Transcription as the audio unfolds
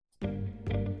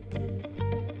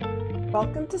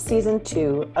Welcome to Season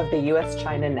 2 of the U.S.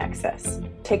 China Nexus,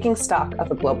 taking stock of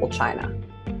a global China.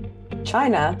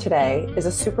 China today is a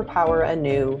superpower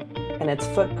anew, and its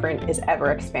footprint is ever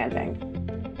expanding.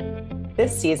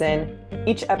 This season,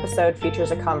 each episode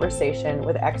features a conversation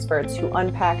with experts who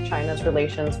unpack China's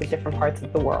relations with different parts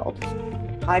of the world.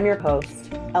 I'm your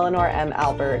host, Eleanor M.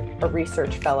 Albert, a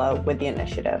research fellow with the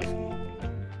initiative.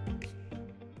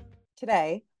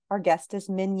 Today, our guest is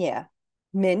Min Ye.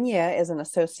 Min Ye is an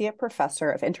associate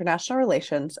professor of international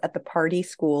relations at the Pardee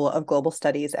School of Global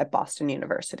Studies at Boston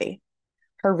University.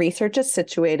 Her research is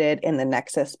situated in the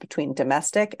nexus between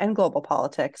domestic and global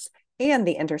politics and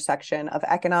the intersection of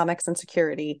economics and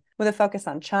security, with a focus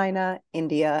on China,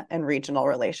 India, and regional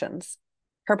relations.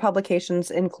 Her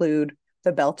publications include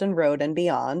The Belt and Road and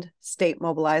Beyond,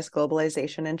 State-Mobilized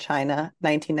Globalization in China,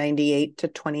 1998 to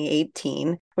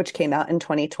 2018, which came out in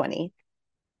 2020.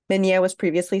 Min Ye was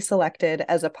previously selected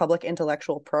as a Public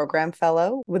Intellectual Program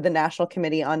Fellow with the National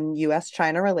Committee on U.S.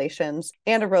 China Relations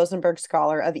and a Rosenberg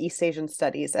Scholar of East Asian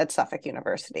Studies at Suffolk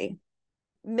University.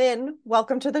 Min,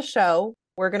 welcome to the show.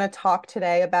 We're going to talk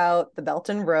today about the Belt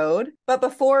and Road. But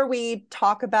before we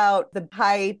talk about the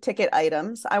high ticket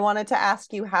items, I wanted to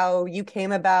ask you how you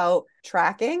came about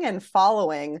tracking and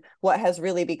following what has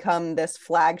really become this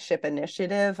flagship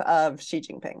initiative of Xi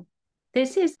Jinping.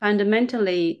 This is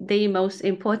fundamentally the most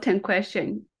important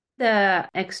question. The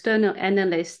external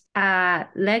analysts are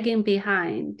lagging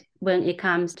behind when it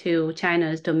comes to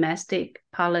China's domestic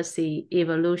policy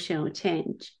evolution or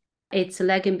change. It's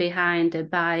lagging behind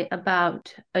by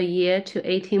about a year to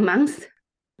 18 months.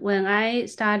 When I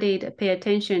started to pay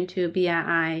attention to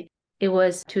BRI, it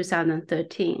was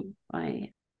 2013,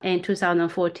 right? In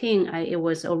 2014, it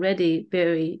was already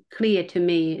very clear to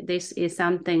me this is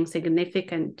something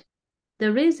significant.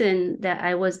 The reason that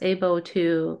I was able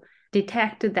to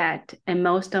detect that, and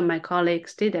most of my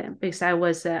colleagues didn't, because I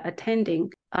was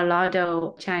attending a lot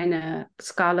of China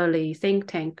scholarly think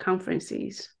tank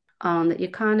conferences on the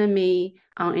economy,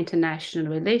 on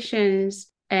international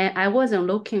relations, and I wasn't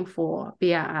looking for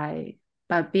BRI,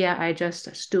 but BRI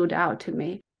just stood out to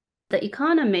me. The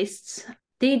economists,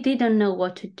 they didn't know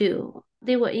what to do.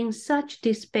 They were in such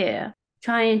despair,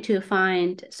 trying to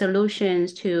find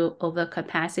solutions to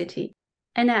overcapacity.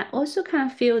 And I also kind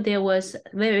of feel there was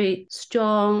very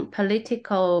strong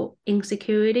political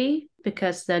insecurity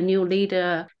because the new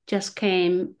leader just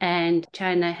came and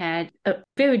China had a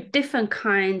very different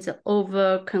kinds of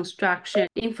over-construction,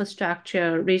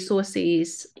 infrastructure,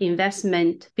 resources,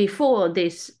 investment before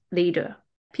this leader.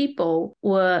 People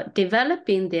were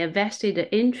developing their vested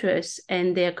interests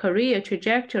and their career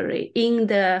trajectory in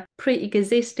the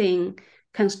pre-existing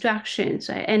constructions,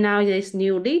 right? And now this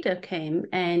new leader came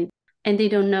and they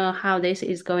don't know how this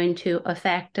is going to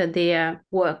affect their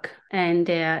work and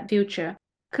their future.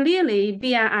 Clearly,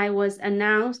 BRI was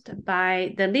announced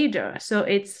by the leader, so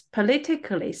it's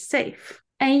politically safe.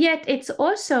 And yet it's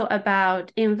also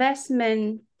about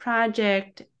investment,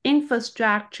 project,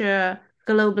 infrastructure,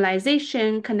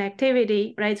 globalization,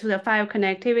 connectivity, right? So the five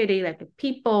connectivity, like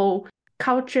people,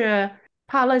 culture,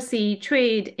 policy,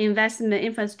 trade, investment,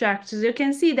 infrastructure. So you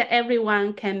can see that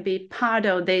everyone can be part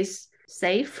of this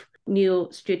safe new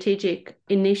strategic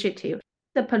initiative.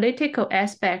 The political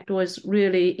aspect was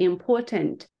really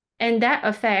important, and that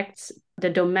affects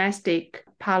the domestic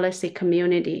policy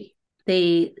community.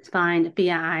 They find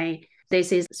BRI,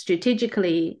 this is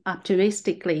strategically,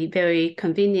 optimistically very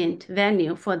convenient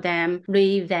venue for them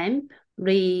revamp,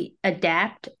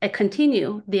 readapt, and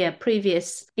continue their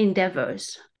previous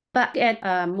endeavors. But at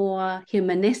a more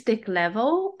humanistic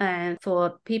level, and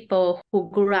for people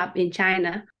who grew up in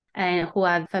China, and who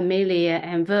are familiar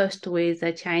and versed with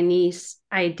the Chinese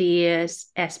ideas,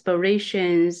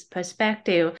 aspirations,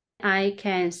 perspective, I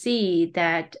can see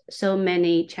that so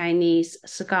many Chinese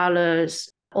scholars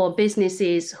or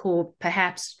businesses who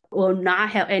perhaps will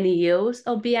not have any use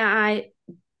of BRI,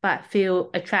 but feel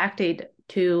attracted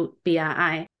to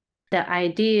BRI. The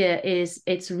idea is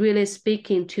it's really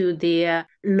speaking to their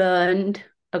learned,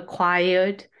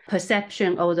 acquired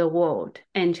perception of the world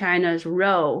and China's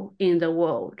role in the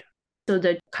world. So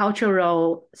the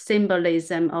cultural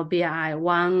symbolism of BRI,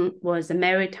 one was the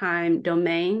maritime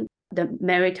domain, the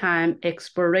maritime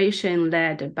exploration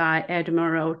led by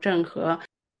Admiral Zheng He.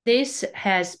 This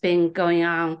has been going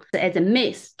on as a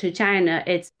myth to China.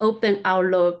 It's open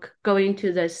outlook, going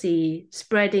to the sea,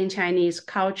 spreading Chinese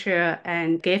culture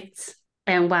and gifts,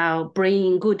 and while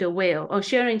bringing goodwill or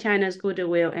sharing China's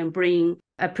goodwill and bring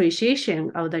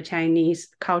appreciation of the Chinese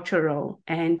cultural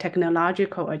and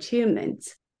technological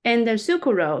achievements. And the Silk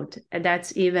Road,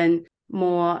 that's even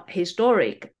more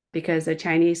historic. because the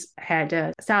Chinese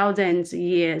had thousands of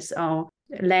years of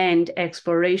land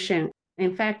exploration.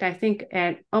 In fact, I think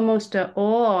at almost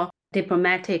all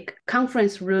diplomatic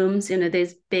conference rooms,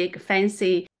 these big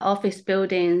fancy office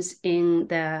buildings in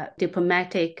the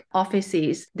diplomatic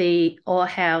offices, they all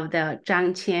have the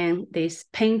Zhang Qian, this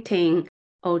painting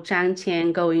of Zhang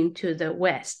Qian going to the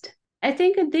West. I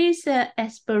think this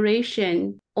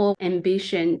aspiration or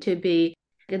ambition to be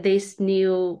this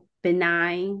new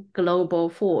benign global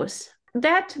force,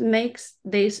 that makes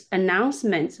these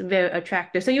announcements very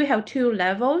attractive. So you have two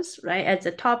levels, right? At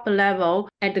the top level,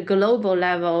 at the global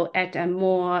level, at a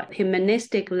more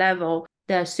humanistic level,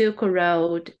 the Silk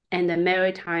Road and the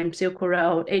maritime Silk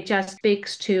Road, it just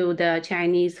speaks to the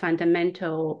Chinese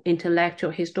fundamental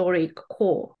intellectual historic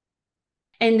core.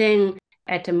 And then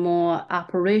at a more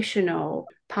operational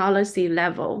policy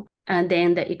level, and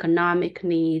then the economic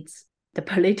needs, the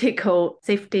political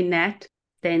safety net,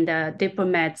 then the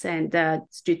diplomats and the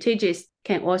strategists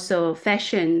can also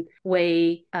fashion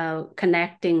way of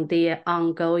connecting their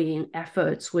ongoing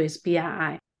efforts with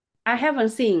BRI. I haven't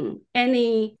seen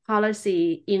any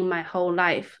policy in my whole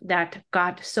life that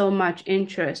got so much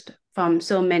interest from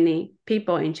so many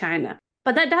people in China.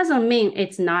 But that doesn't mean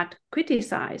it's not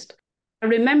criticized. I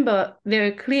remember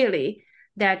very clearly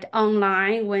that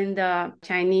online when the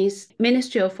Chinese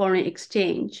Ministry of Foreign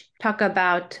Exchange talk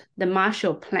about the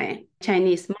Marshall Plan,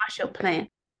 Chinese Marshall Plan,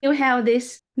 you have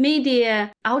this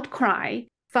media outcry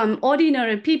from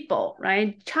ordinary people,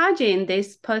 right, charging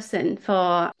this person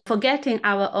for forgetting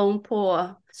our own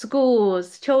poor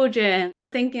schools, children,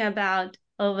 thinking about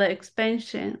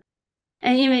overexpansion.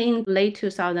 And even in late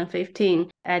 2015,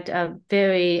 at a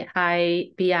very high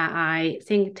BRI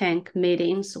think tank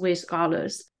meetings with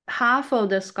scholars, half of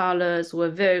the scholars were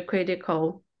very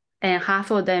critical and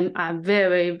half of them are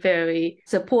very, very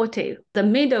supportive. The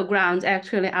middle grounds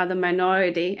actually are the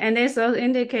minority. And this also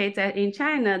indicates that in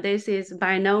China, this is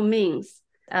by no means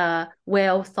a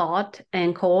well thought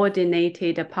and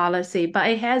coordinated policy, but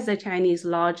it has the Chinese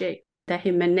logic, the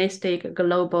humanistic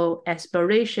global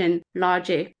aspiration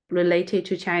logic related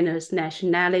to China's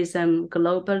nationalism,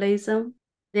 globalism.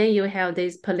 Then you have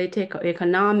this political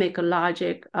economic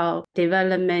logic of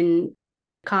development,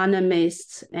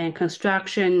 economists and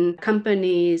construction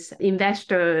companies,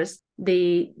 investors.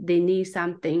 They need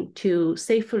something to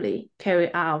safely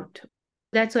carry out.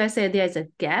 That's why I say there's a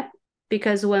gap,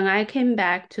 because when I came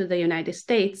back to the United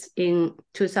States in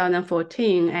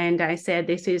 2014 and I said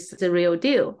this is the real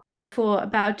deal, for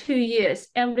about 2 years,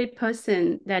 every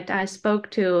person that I spoke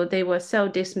to, they were so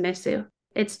dismissive.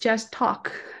 It's just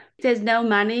talk. There's no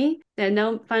money, there's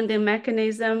no funding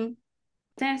mechanism.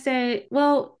 Then I say,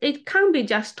 well, it can't be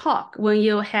just talk when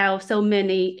you have so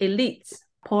many elites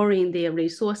pouring their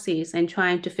resources and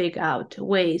trying to figure out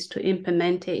ways to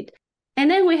implement it.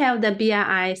 And then we have the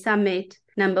BRI Summit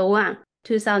 #1,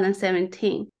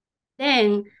 2017.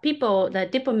 Then people, the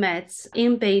diplomats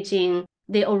in Beijing,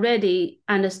 they already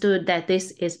understood that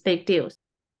this is big deal.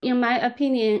 In my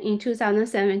opinion, in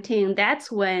 2017,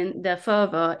 that's when the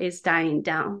fervor is dying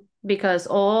down, because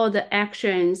all the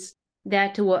actions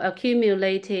that were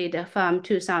accumulated from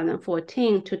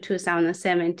 2014 to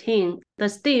 2017, the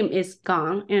steam is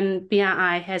gone and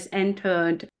BRI has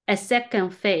entered a second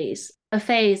phase, a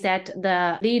phase that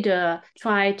the leader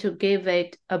tried to give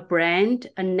it a brand,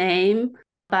 a name,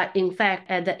 but in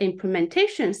fact, at the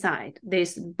implementation side,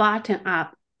 this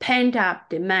bottom-up, pent-up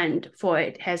demand for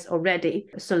it has already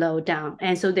slowed down.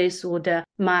 And so this would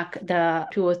mark the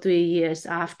 2 or 3 years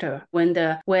after, when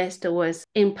the West was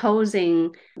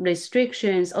imposing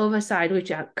restrictions, oversight,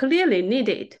 which are clearly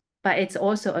needed. But it's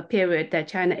also a period that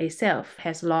China itself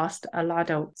has lost a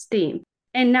lot of steam.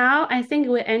 And now I think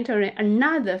we're entering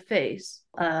another phase,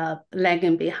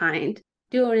 lagging behind.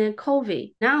 During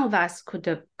COVID, none of us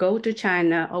could go to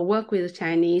China or work with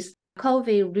Chinese.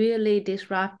 COVID really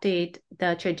disrupted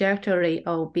the trajectory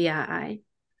of BRI.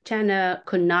 China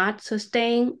could not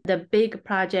sustain the big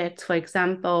projects, for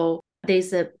example,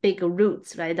 these big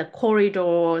routes, right? The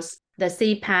corridors, the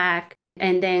CPAC,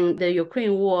 and then the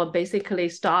Ukraine war basically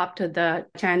stopped the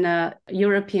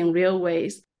China-European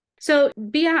railways. So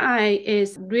BRI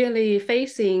is really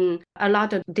facing a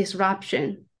lot of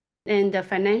disruption. And the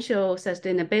financial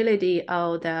sustainability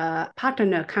of the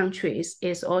partner countries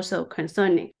is also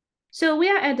concerning. So we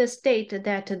are at the state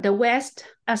that the West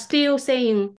are still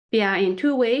saying BRI in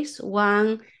two ways.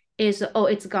 One is,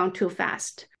 it's gone too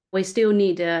fast. We still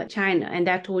need China, and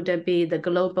that would be the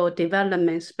global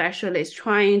development specialist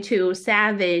trying to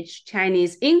salvage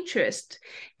Chinese interest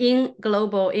in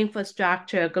global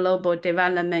infrastructure, global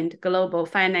development, global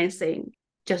financing,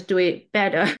 just do it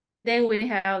better. Then we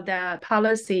have the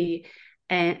policy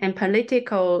and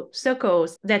political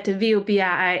circles that view BRI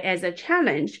as a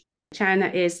challenge. China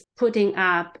is putting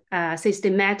up a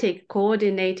systematic,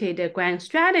 coordinated grand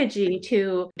strategy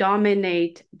to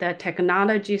dominate the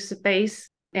technology space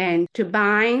and to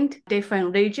bind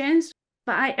different regions.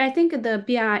 But I think the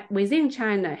BRI within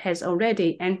China has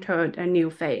already entered a new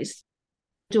phase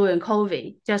during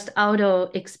COVID, just out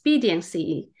of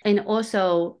expediency. And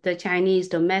also the Chinese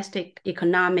domestic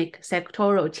economic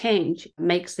sectoral change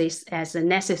makes this as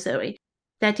necessary.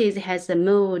 That is, has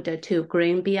moved to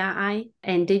green BRI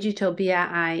and digital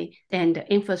BRI and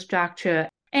infrastructure.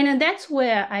 And that's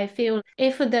where I feel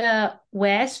if the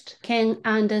West can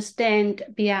understand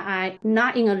BRI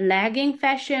not in a lagging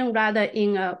fashion, rather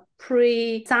in a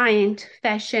pre-science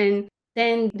fashion,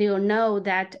 then they'll know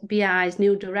that BRI's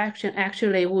new direction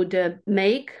actually would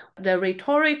make the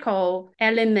rhetorical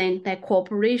element like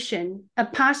cooperation a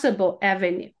possible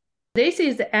avenue. This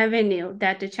is the avenue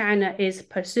that China is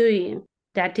pursuing,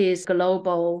 that is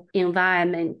global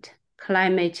environment,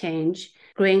 climate change,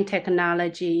 green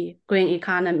technology, green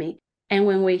economy. And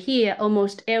when we hear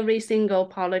almost every single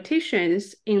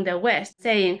politicians in the West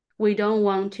saying, we don't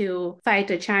want to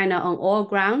fight China on all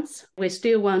grounds, we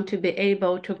still want to be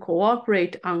able to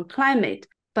cooperate on climate,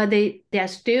 but they are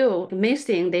still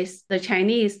missing this, the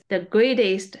Chinese, the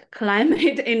greatest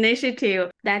climate initiative,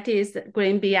 that is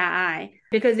Green BRI,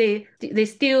 because they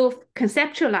still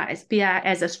conceptualize BRI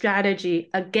as a strategy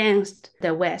against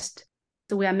the West.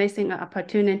 So we are missing an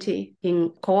opportunity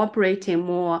in cooperating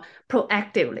more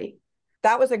proactively.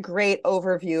 That was a great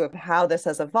overview of how this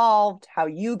has evolved, how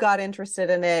you got interested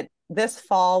in it. This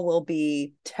fall will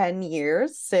be 10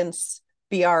 years since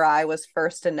BRI was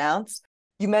first announced.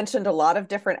 You mentioned a lot of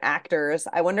different actors.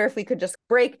 I wonder if we could just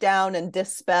break down and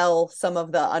dispel some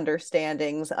of the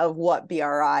understandings of what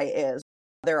BRI is.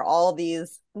 There are all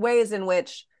these ways in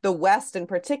which the West in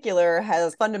particular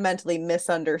has fundamentally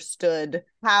misunderstood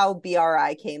how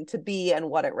BRI came to be and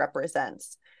what it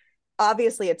represents.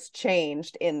 Obviously, it's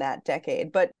changed in that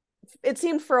decade, but it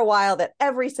seemed for a while that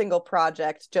every single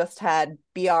project just had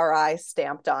BRI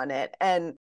stamped on it.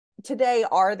 And today,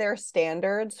 are there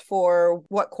standards for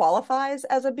what qualifies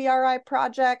as a BRI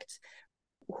project?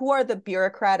 Who are the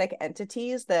bureaucratic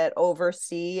entities that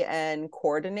oversee and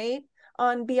coordinate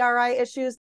on BRI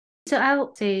issues? So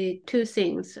I'll say two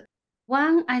things.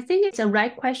 One, I think it's a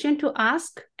right question to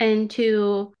ask and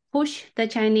to push the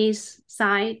Chinese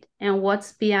side and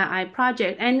what's BRI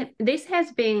project. And this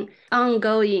has been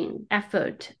ongoing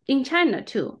effort in China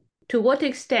too. To what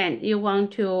extent you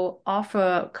want to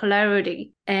offer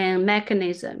clarity and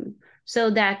mechanism so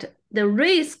that the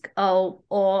risk of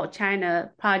all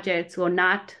China projects will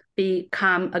not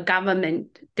become a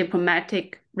government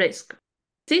diplomatic risk.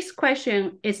 This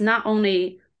question is not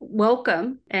only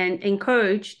welcome and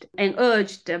encouraged and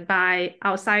urged by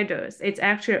outsiders. It's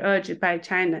actually urged by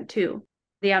China too.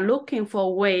 They are looking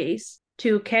for ways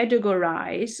to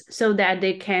categorize so that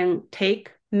they can take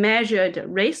measured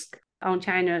risk on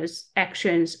China's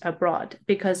actions abroad,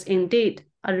 because indeed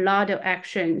a lot of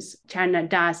actions China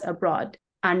does abroad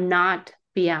are not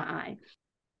BRI.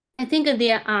 I think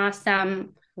there are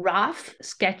some rough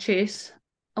sketches.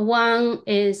 One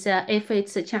is if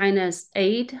it's China's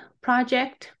aid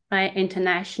project, right,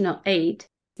 international aid,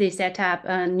 they set up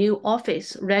a new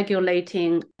office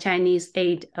regulating Chinese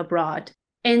aid abroad.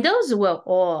 And those will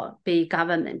all be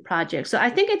government projects. So I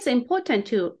think it's important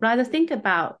to rather think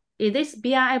about, is this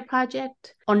BRI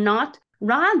project or not?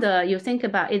 Rather, you think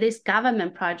about, is this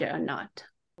government project or not?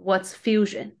 What's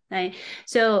fusion, right?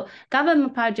 So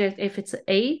government project, if it's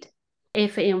aid,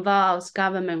 if it involves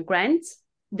government grants,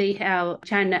 they have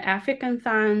China African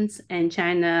funds and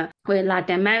China with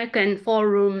Latin American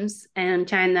forums and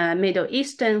China Middle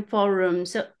Eastern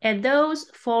forums. So at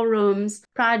those forums,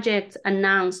 projects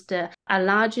announced are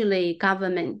largely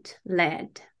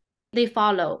government-led. They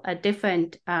follow a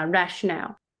different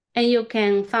rationale. And you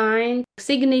can find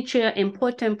signature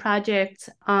important projects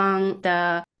on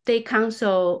the State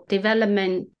Council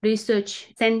Development Research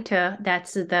Center,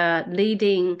 that's the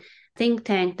leading think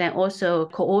tank that also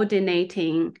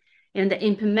coordinating and the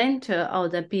implementer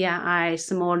of the BRI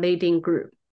Small Leading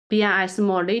Group. BRI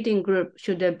Small Leading Group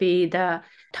should be the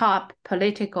top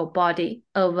political body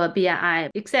over BRI,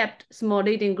 except Small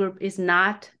Leading Group is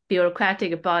not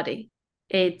bureaucratic body.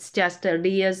 It's just a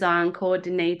liaison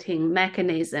coordinating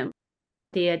mechanism.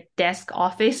 Their desk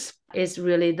office is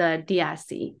really the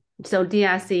DRC. So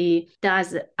DRC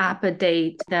does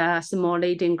update the small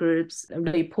leading groups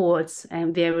reports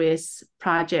and various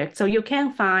projects. So you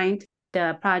can find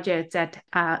the projects that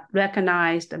are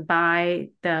recognized by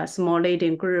the small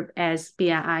leading group as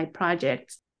BRI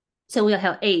projects. So we'll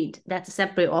have aid, that's a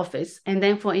separate office. And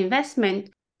then for investment,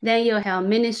 then you have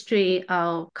Ministry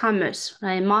of Commerce,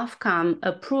 right? MOFCOM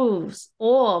approves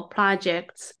all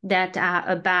projects that are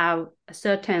above a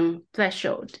certain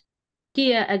threshold.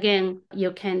 Here again,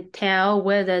 you can tell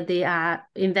whether they are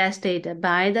invested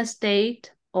by the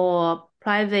state or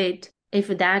private. If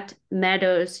that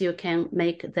matters, you can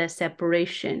make the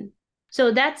separation.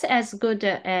 So that's as good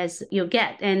as you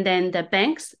get. And then the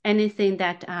banks, anything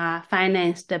that are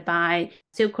financed by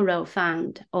Silk Road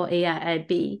Fund or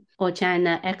AIIB or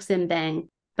China Exim Bank.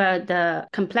 But the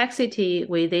complexity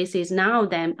with this is now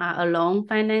them are alone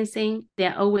financing.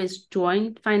 They're always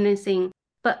joint financing.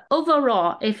 But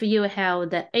overall, if you have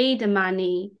the aid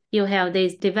money, you have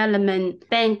this development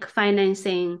bank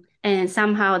financing, and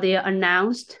somehow they are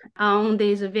announced on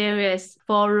these various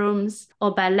forums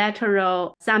or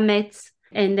bilateral summits,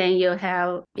 and then you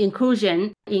have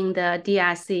inclusion in the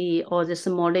DRC or the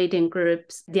small leading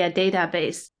groups, their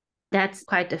database. That's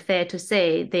quite fair to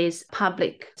say this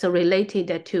public, so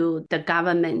related to the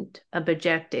government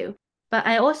objective. But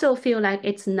I also feel like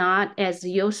it's not as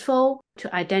useful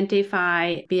to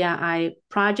identify BRI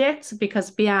projects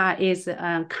because BRI is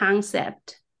a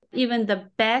concept. Even the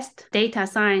best data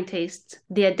scientists,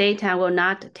 their data will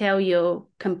not tell you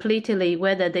completely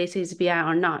whether this is BRI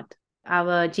or not.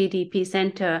 Our GDP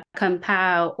Center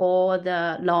compile all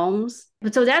the loans.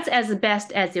 So that's as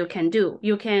best as you can do.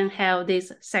 You can have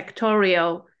this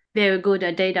sectorial, very good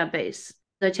database.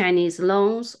 The Chinese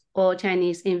loans or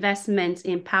Chinese investments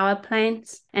in power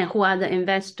plants and who are the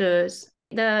investors.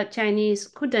 The Chinese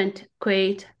couldn't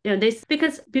create this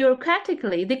because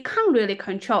bureaucratically they can't really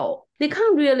control. They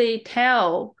can't really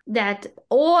tell that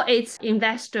all its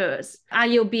investors are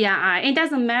UBRI. It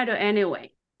doesn't matter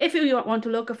anyway. If you want to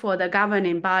look for the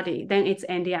governing body, then it's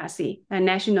NDRC, the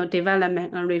National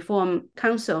Development and Reform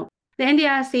Council. The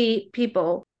NDRC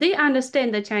people, they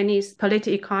understand the Chinese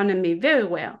political economy very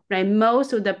well, right?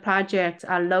 Most of the projects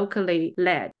are locally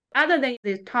led. Other than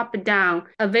the top-down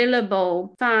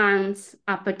available funds,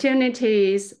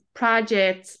 opportunities,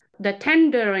 projects, the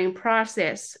tendering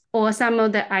process or some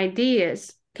of the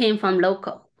ideas came from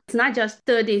local. It's not just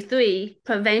 33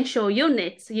 provincial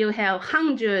units. You have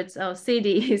hundreds of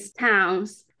cities,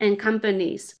 towns, and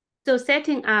companies. So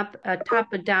setting up a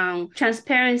top-down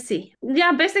transparency. They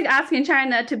are basically asking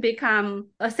China to become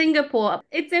a Singapore.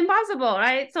 It's impossible,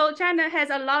 right? So China has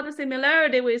a lot of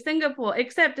similarity with Singapore,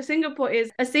 except Singapore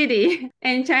is a city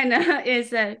and China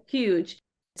is huge.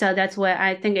 So that's where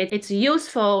I think it's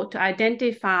useful to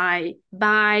identify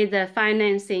by the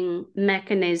financing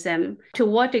mechanism to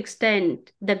what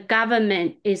extent the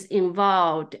government is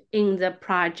involved in the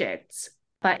projects.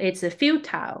 But it's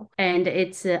futile and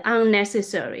it's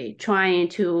unnecessary trying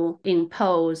to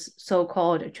impose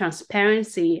so-called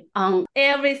transparency on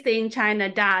everything China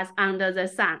does under the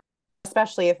sun.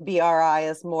 Especially if BRI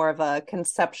is more of a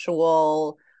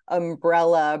conceptual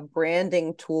umbrella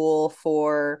branding tool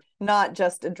for not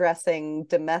just addressing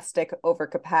domestic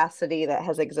overcapacity that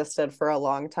has existed for a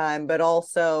long time, but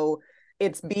also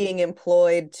it's being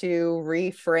employed to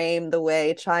reframe the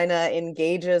way China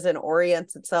engages and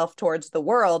orients itself towards the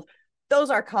world.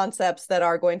 Those are concepts that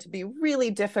are going to be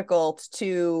really difficult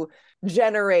to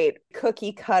generate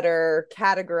cookie cutter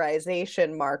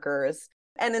categorization markers.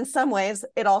 And in some ways,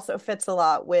 it also fits a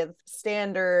lot with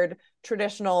standard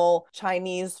traditional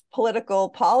Chinese political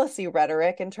policy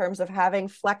rhetoric in terms of having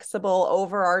flexible,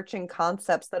 overarching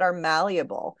concepts that are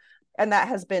malleable. And that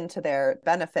has been to their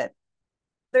benefit.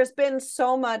 There's been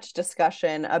so much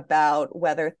discussion about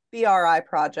whether BRI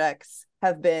projects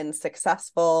have been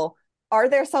successful. Are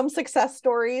there some success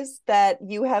stories that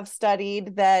you have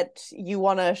studied that you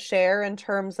want to share in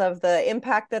terms of the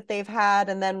impact that they've had?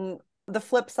 And then the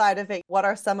flip side of it, what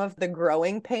are some of the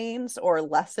growing pains or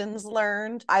lessons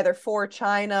learned, either for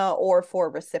China or for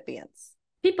recipients?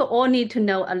 People all need to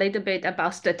know a little bit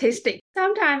about statistics.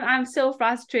 Sometimes I'm so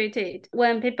frustrated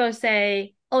when people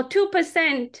say, oh,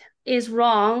 2% is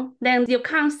wrong, then you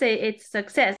can't say it's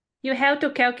success. You have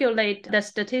to calculate the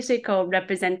statistical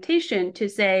representation to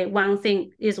say one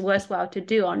thing is worthwhile to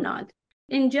do or not.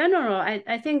 In general,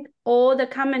 I think all the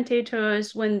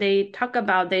commentators, when they talk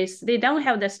about this, they don't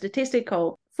have the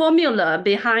statistical formula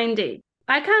behind it.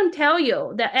 I can't tell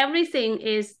you that everything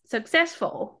is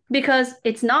successful because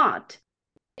it's not.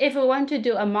 If we want to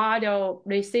do a model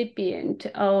recipient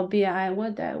of BRI,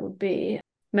 what that would be?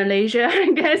 Malaysia,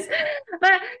 I guess.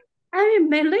 But I mean,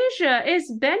 Malaysia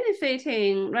is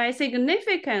benefiting, right,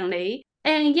 significantly.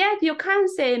 And yet you can't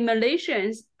say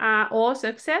Malaysians are all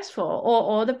successful or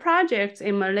all the projects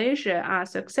in Malaysia are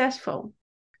successful.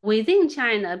 Within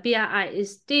China, BRI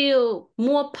is still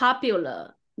more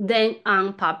popular then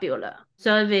unpopular.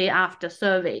 Survey after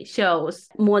survey shows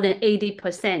more than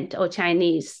 80% of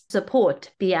Chinese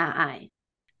support BRI.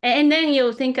 And then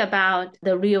you think about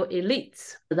the real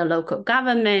elites, the local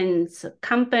governments,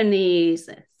 companies,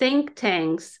 think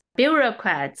tanks,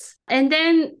 bureaucrats, and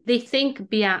then they think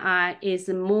BRI is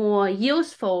a more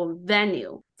useful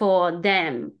venue for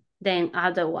them than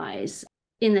otherwise.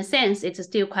 In a sense, it's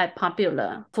still quite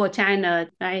popular for China,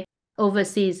 right?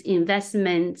 Overseas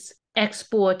investments,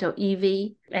 export of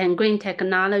EV and green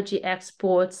technology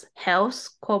exports, health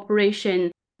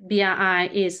corporation. BRI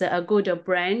is a good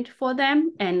brand for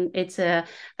them, and it's a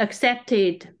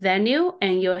accepted venue,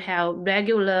 and you have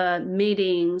regular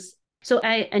meetings. So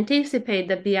I anticipate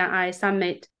the BRI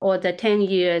summit or the 10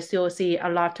 years, you'll see a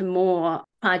lot more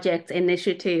projects,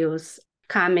 initiatives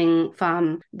coming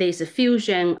from this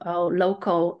fusion of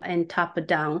local and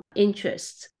top-down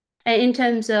interests. And in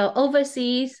terms of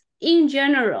overseas, in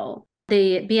general,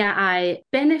 the BRI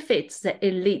benefits the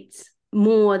elites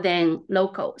more than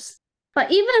locals. But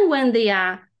even when they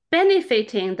are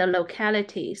benefiting the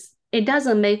localities, it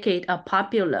doesn't make it a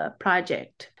popular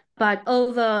project. But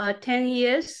over 10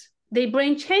 years, they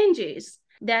bring changes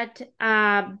that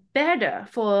are better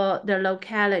for the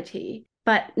locality.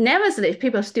 But nevertheless,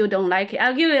 people still don't like it.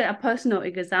 I'll give you a personal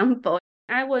example.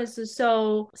 I was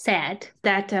so sad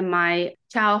that my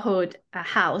childhood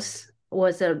house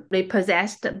was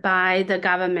repossessed by the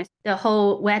government, the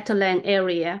whole wetland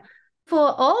area.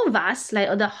 For all of us,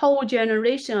 like the whole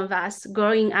generation of us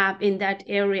growing up in that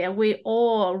area, we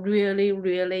all really,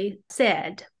 really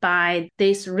sad by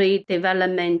this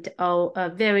redevelopment of a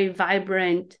very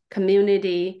vibrant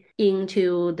community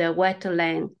into the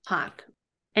wetland park.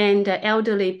 And the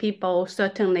elderly people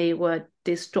certainly were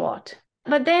distraught.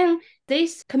 But then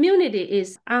this community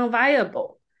is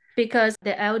unviable because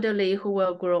the elderly who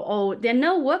will grow old, there are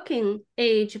no working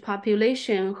age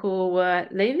population who were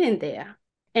living there.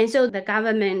 And so the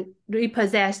government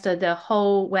repossessed the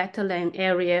whole wetland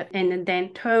area and then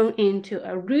turned into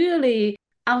a really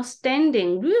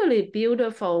outstanding, really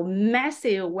beautiful,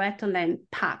 massive wetland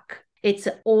park. It's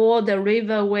all the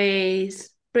riverways,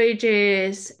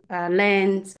 bridges,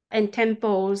 lands, and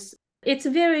temples. It's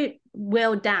very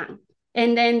well done.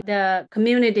 And then the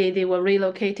community, they were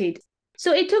relocated.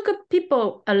 So it took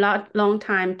people a long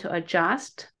time to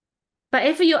adjust. But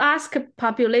if you ask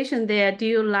population there, do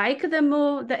you like the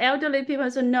move? The elderly people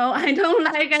say, no, I don't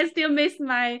like, I still miss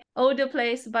my older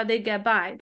place, but they get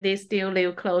by. They still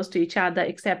live close to each other,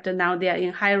 except now they are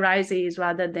in high rises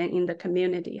rather than in the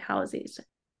community houses.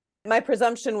 My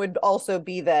presumption would also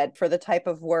be that for the type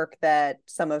of work that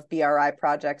some of BRI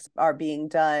projects are being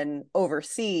done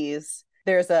overseas,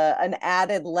 there's an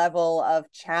added level of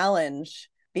challenge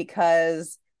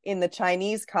because in the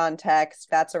Chinese context,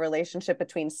 that's a relationship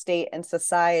between state and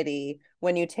society.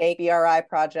 When you take BRI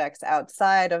projects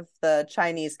outside of the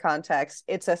Chinese context,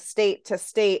 it's a state to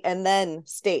state and then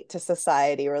state to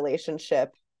society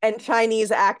relationship. And Chinese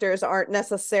actors aren't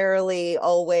necessarily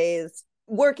always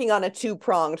working on a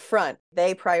two-pronged front.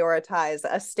 They prioritize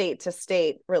a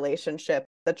state-to-state relationship.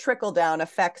 The trickle-down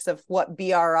effects of what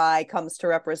BRI comes to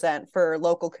represent for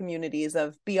local communities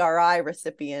of BRI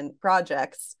recipient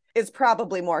projects is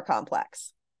probably more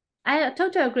complex. I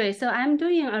totally agree. So I'm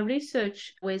doing a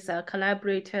research with a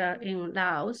collaborator in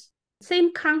Laos.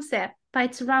 Same concept, but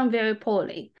it's run very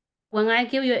poorly. When I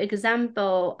give you an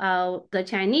example of the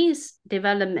Chinese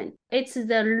development, it's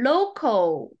the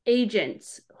local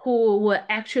agents who were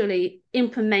actually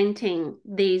implementing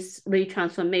this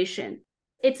retransformation.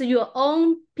 It's your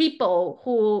own people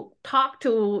who talk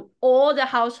to all the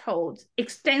households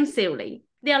extensively.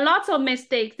 There are lots of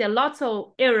mistakes, there are lots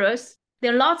of errors,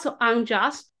 there are lots of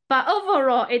unjust, but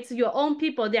overall, it's your own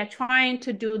people. They're trying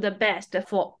to do the best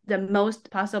for the most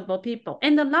possible people.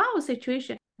 In the Laos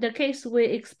situation, the case we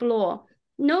explore,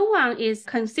 no one is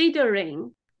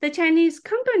considering the Chinese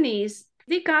companies.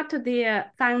 They got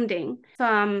their funding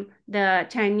from the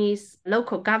Chinese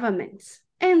local governments.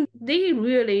 And they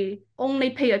really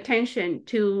only pay attention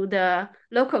to the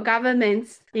local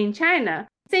governments in China.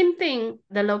 Same thing,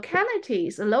 the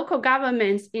localities, the local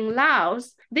governments in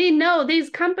Laos, they know these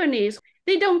companies,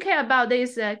 they don't care about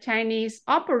this Chinese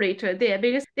operator there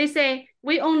because they say,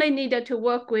 we only needed to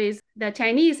work with the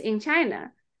Chinese in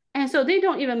China. And so they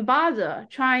don't even bother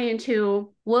trying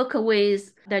to work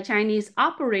with the Chinese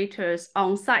operators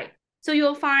on site. So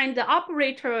you'll find the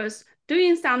operators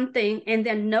doing something and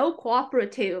then no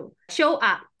cooperative show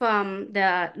up from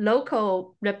the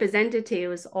local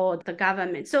representatives or the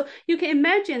government. So you can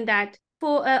imagine that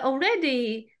for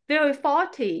already very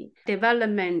faulty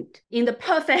development, in the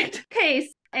perfect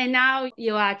case, And now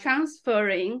you are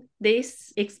transferring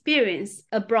this experience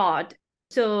abroad.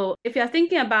 So if you're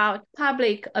thinking about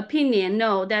public opinion,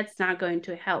 no, that's not going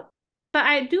to help. But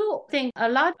I do think a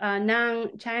lot of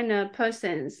non-China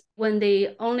persons, when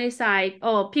they only cite,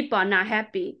 oh, people are not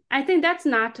happy, I think that's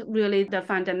not really the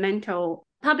fundamental.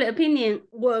 Public opinion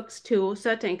works to a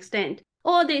certain extent.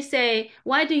 Or they say,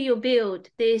 why do you build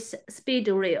this speed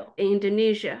rail in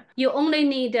Indonesia? You only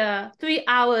need a 3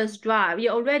 hours drive. You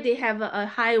already have a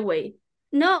highway.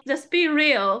 No, the speed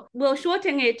rail will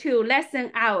shorten it to less than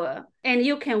an hour and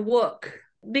you can walk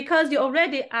because you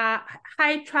already are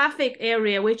high traffic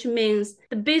area, which means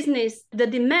the business, the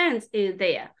demand is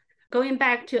there. Going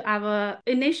back to our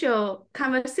initial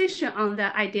conversation on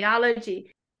the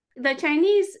ideology, the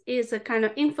Chinese is a kind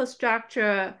of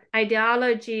infrastructure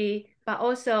ideology, but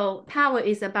also power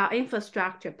is about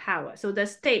infrastructure power. So the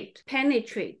state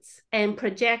penetrates and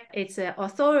projects its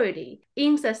authority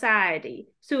in society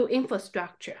through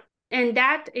infrastructure. And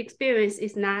that experience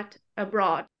is not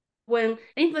abroad. When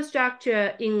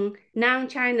infrastructure in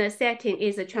non-China setting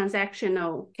is a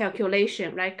transactional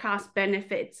calculation, right? Cost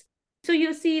benefits. So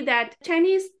you see that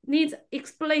Chinese needs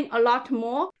explain a lot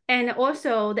more, and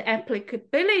also the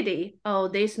applicability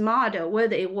of this model,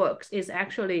 whether it works, is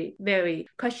actually very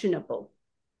questionable.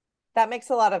 That makes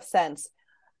a lot of sense.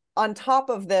 On top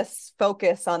of this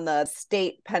focus on the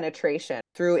state penetration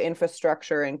through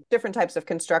infrastructure and different types of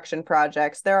construction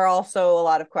projects, there are also a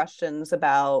lot of questions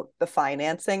about the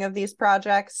financing of these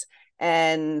projects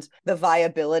and the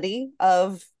viability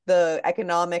of the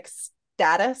economic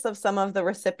status of some of the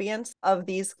recipients of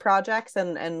these projects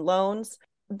and loans.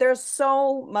 There's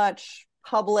so much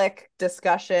public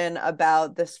discussion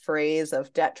about this phrase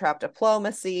of debt trap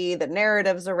diplomacy, the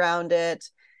narratives around it.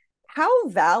 How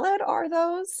valid are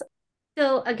those?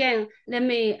 So again, let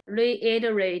me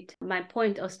reiterate my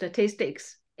point of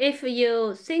statistics. If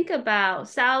you think about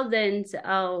thousands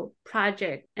of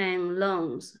projects and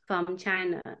loans from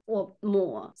China or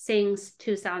more since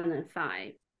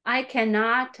 2005, I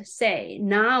cannot say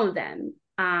none of them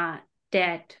are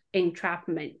debt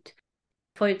entrapment.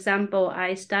 For example,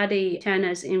 I studied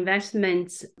China's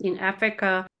investments in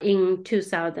Africa in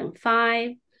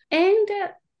 2005, and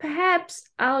perhaps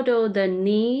out of the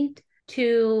need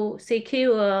to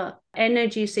secure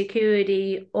energy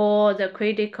security or the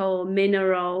critical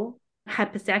mineral,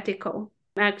 hypothetical.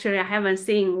 Actually, I haven't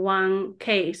seen one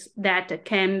case that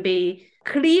can be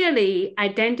clearly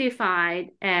identified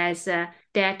as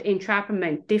debt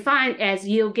entrapment, defined as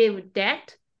you give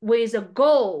debt with a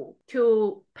goal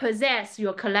to possess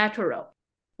your collateral.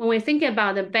 When we think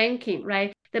about the banking,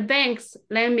 right? The banks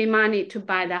lend me money to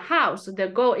buy the house. The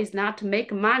goal is not to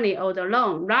make money or the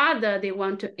loan. Rather, they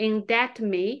want to indebt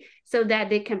me so that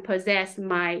they can possess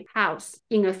my house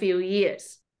in a few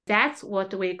years. That's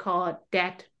what we call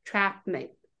debt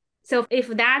entrapment. So if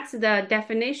that's the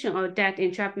definition of debt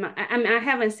entrapment, I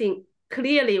haven't seen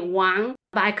clearly one,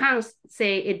 but I can't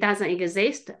say it doesn't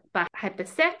exist. But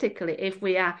hypothetically, if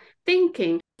we are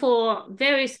thinking for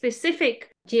very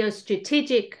specific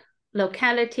geostrategic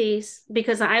localities,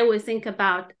 because I always think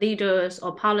about leaders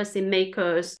or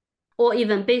policymakers or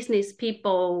even business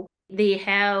people, they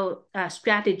have a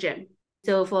stratagem.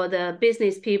 So for the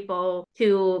business people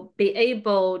to be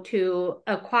able to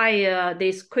acquire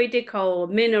this critical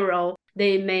mineral,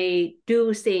 they may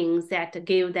do things that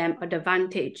give them an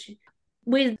advantage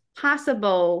with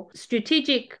possible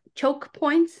strategic choke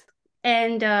points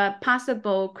and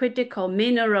possible critical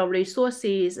mineral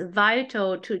resources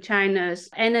vital to China's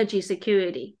energy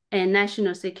security and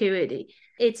national security.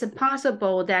 It's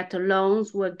possible that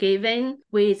loans were given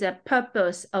with a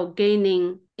purpose of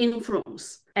gaining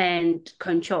influence and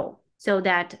control so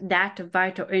that that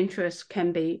vital interest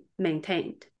can be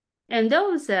maintained. And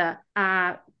those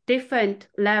are different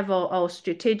level of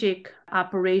strategic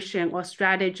operation or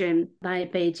stratagem by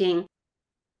Beijing.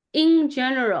 In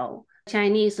general,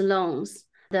 Chinese loans,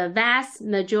 the vast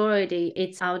majority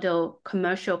is out of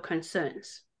commercial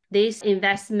concerns. These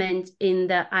investments in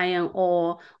the iron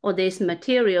ore or these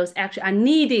materials actually are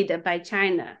needed by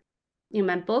China. In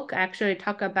my book, I actually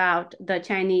talk about the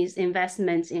Chinese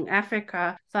investments in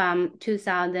Africa from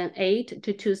 2008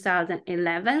 to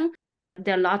 2011.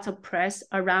 There are lots of press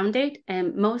around it,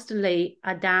 and mostly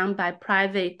are done by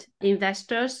private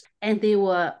investors, and they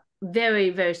were very,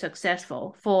 very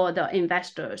successful for the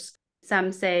investors.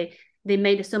 Some say they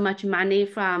made so much money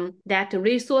from that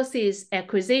resources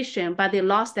acquisition, but they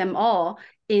lost them all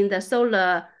in the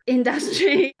solar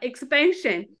industry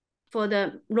expansion. For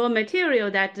the raw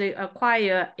material that they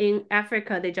acquire in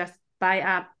Africa, they just buy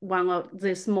up one of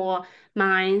the small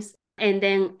mines and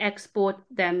then export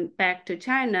them back to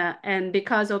China. And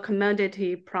because of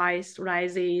commodity price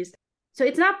rises, so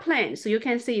it's not planned. So you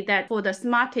can see that for the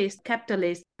smartest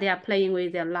capitalists, they are playing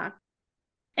with their luck.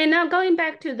 And now going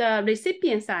back to the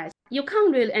recipient side, you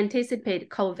can't really anticipate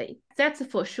COVID. That's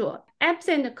for sure.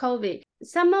 Absent COVID,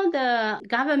 some of the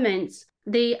governments,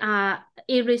 they are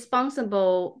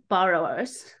irresponsible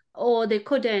borrowers, or they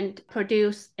couldn't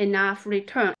produce enough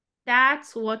return.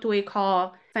 That's what we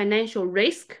call financial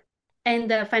risk.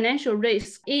 And the financial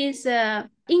risk is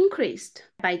increased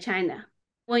by China.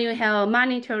 When you have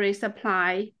monetary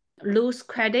supply, loose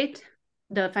credit,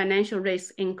 the financial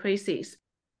risk increases.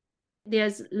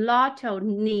 There's a lot of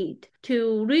need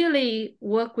to really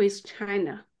work with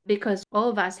China because all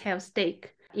of us have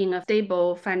stake in a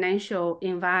stable financial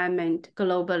environment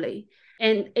globally.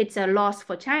 And it's a loss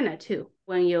for China too.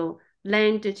 When you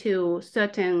lend to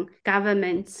certain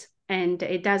governments and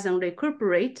it doesn't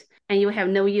recuperate and you have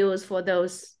no use for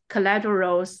those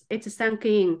collaterals, it's a sunk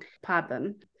in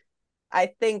problem.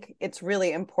 I think it's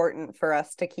really important for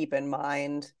us to keep in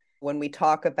mind when we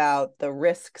talk about the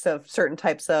risks of certain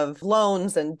types of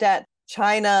loans and debt.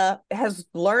 China has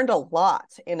learned a lot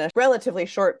in a relatively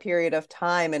short period of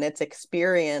time in its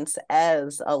experience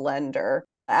as a lender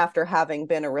after having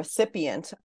been a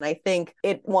recipient. And I think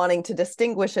it wanting to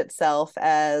distinguish itself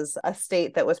as a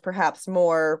state that was perhaps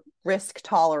more risk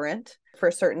tolerant for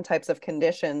certain types of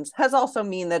conditions has also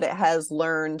mean that it has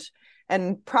learned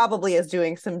and probably is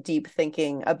doing some deep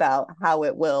thinking about how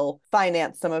it will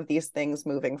finance some of these things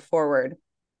moving forward.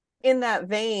 In that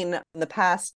vein, in the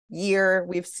past year,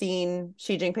 we've seen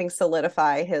Xi Jinping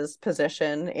solidify his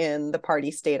position in the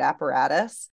party state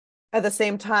apparatus. At the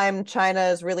same time, China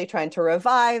is really trying to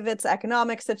revive its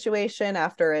economic situation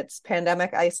after its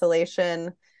pandemic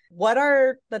isolation. What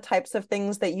are the types of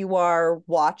things that you are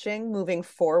watching moving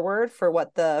forward for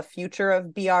what the future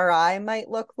of BRI might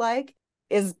look like?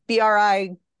 Is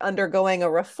BRI undergoing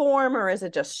a reform, or is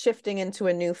it just shifting into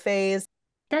a new phase?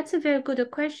 That's a very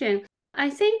good question. I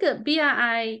think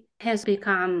BRI has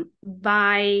become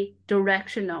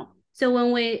bi-directional. So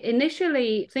when we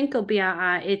initially think of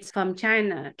BRI, it's from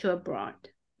China to abroad.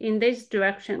 In this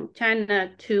direction,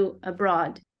 China to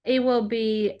abroad. It will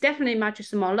be definitely much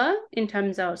smaller in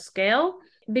terms of scale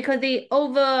because they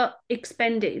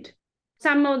overexpanded.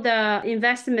 Some of the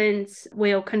investments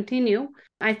will continue.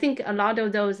 I think a lot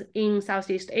of those in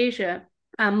Southeast Asia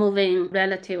are moving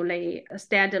relatively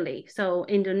steadily. So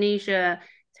Indonesia,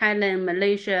 Thailand,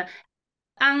 Malaysia,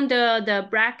 under the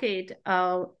bracket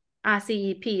of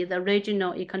RCEP, the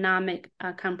Regional Economic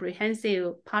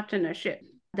Comprehensive Partnership,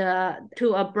 the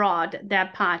to abroad,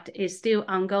 that part is still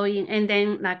ongoing. And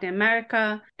then Latin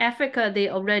America, Africa, they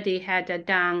already had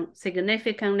done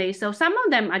significantly. So some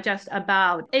of them are just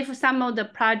about if some of the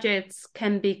projects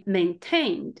can be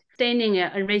maintained, sustaining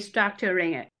it and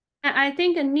restructuring it. And I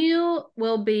think new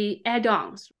will be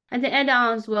add-ons. And the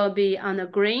add-ons will be on the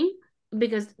green,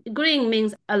 because green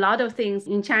means a lot of things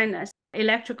in China,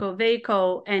 electrical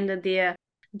vehicle and their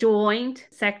joint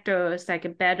sectors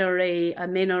like battery,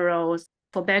 minerals.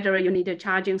 For battery, you need a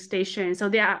charging station. So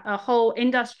there are a whole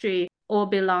industry all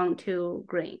belong to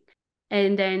green.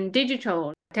 And then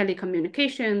digital,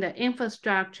 telecommunication, the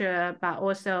infrastructure, but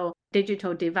also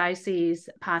digital devices,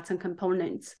 parts and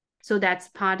components. So that's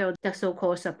part of the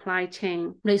so-called supply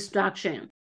chain restructuring.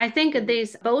 I think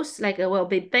this both will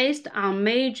be based on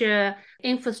major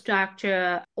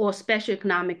infrastructure or special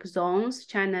economic zones.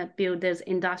 China built this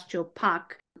industrial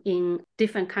park in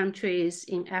different countries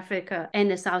in Africa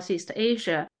and Southeast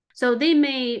Asia. So they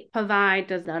may provide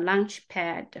the launch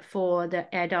pad for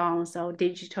the add-ons of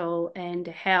digital and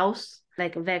health,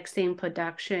 like vaccine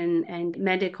production and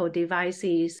medical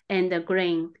devices, and the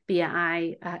green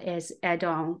BRI as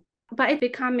add-on. But it's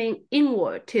becoming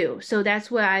inward too. So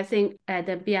that's where I think at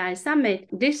the BRI Summit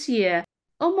this year,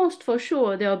 almost for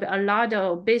sure, there will be a lot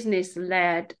of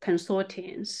business-led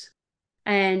consortiums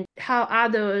and how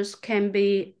others can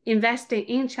be investing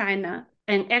in China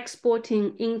and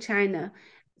exporting in China.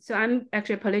 So I'm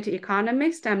actually a political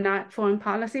economist. I'm not a foreign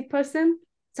policy person.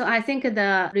 So I think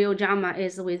the real drama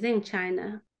is within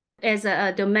China. As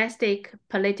a domestic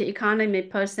political economy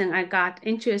person, I got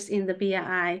interest in the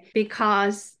BRI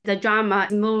because the drama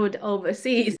moved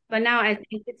overseas. But now I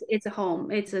think it's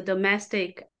home. It's a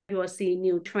domestic. You will see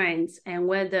new trends and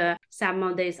whether some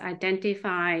of these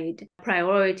identified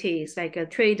priorities like a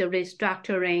trade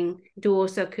restructuring, dual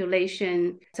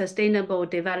circulation, sustainable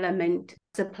development,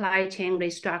 supply chain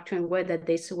restructuring, whether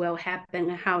this will happen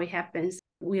and how it happens.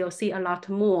 We'll see a lot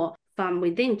more from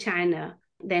within China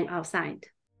than outside.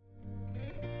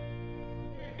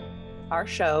 Our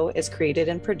show is created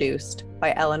and produced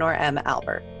by Eleanor M.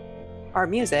 Albert. Our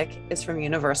music is from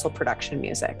Universal Production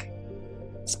Music.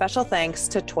 Special thanks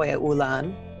to Toya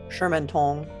Ulan, Sherman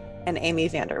Tong, and Amy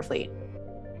Vandervliet.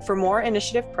 For more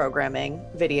initiative programming,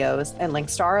 videos, and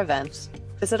links to our events,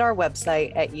 visit our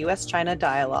website at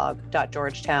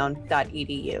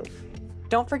uschinadialogue.georgetown.edu.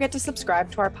 Don't forget to subscribe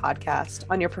to our podcast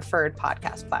on your preferred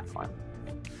podcast platform.